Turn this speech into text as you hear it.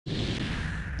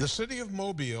The city of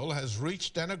Mobile has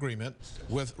reached an agreement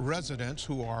with residents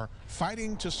who are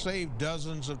fighting to save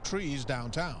dozens of trees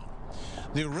downtown.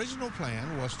 The original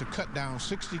plan was to cut down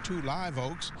 62 live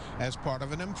oaks as part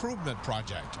of an improvement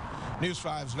project. News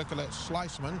 5's Nicolette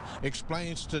Schleisman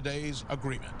explains today's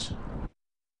agreement.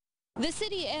 The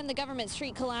city and the Government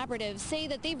Street Collaborative say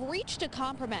that they've reached a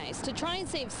compromise to try and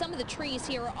save some of the trees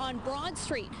here on Broad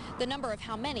Street. The number of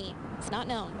how many is not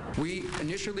known. We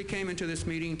initially came into this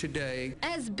meeting today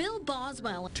as Bill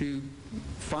Boswell to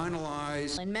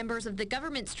finalize and members of the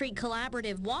Government Street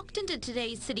Collaborative walked into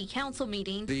today's city council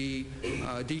meeting the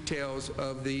details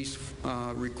of these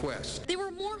requests. They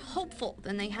were more hopeful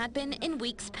than they had been in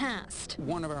weeks past.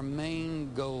 One of our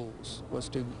main goals was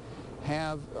to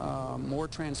have more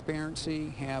transparency,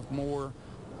 have more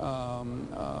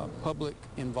public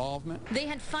involvement. They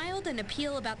had filed an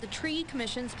appeal about the Tree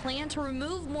Commission's plan to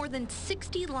remove more than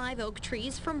 60 live oak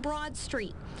trees from Broad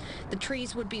Street. The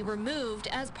trees would be removed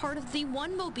as part of the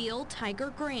One Mobile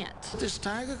Tiger Grant. This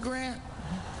Tiger Grant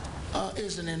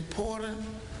is an important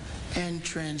and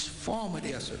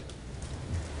transformative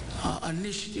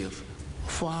initiative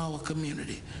for our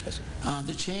community. Yes,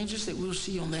 the changes that we'll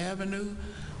see on the avenue,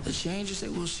 the changes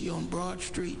that we'll see on Broad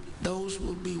Street, those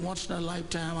will be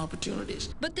once-in-a-lifetime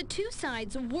opportunities. But the two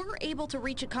sides were able to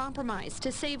reach a compromise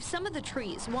to save some of the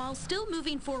trees while still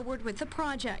moving forward with the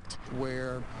project.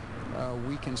 Where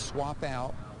we can swap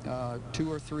out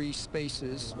 2 or 3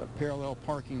 spaces, parallel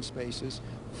parking spaces,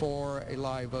 for a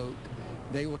live oak.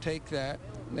 They will take that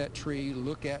tree,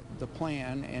 look at the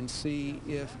plan, and see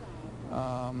if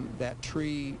that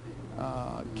tree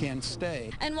can stay.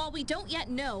 And while we don't yet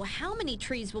know how many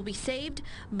trees will be saved,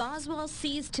 Boswell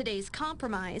sees today's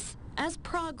compromise as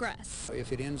progress.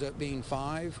 If it ends up being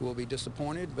 5, we'll be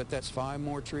disappointed, but that's 5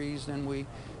 more trees than we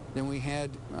had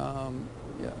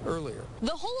earlier.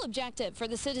 The whole objective for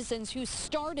the citizens who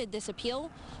started this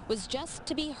appeal was just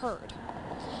to be heard.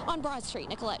 On Broad Street,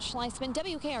 Nicolette Schleisman,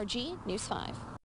 WKRG News 5.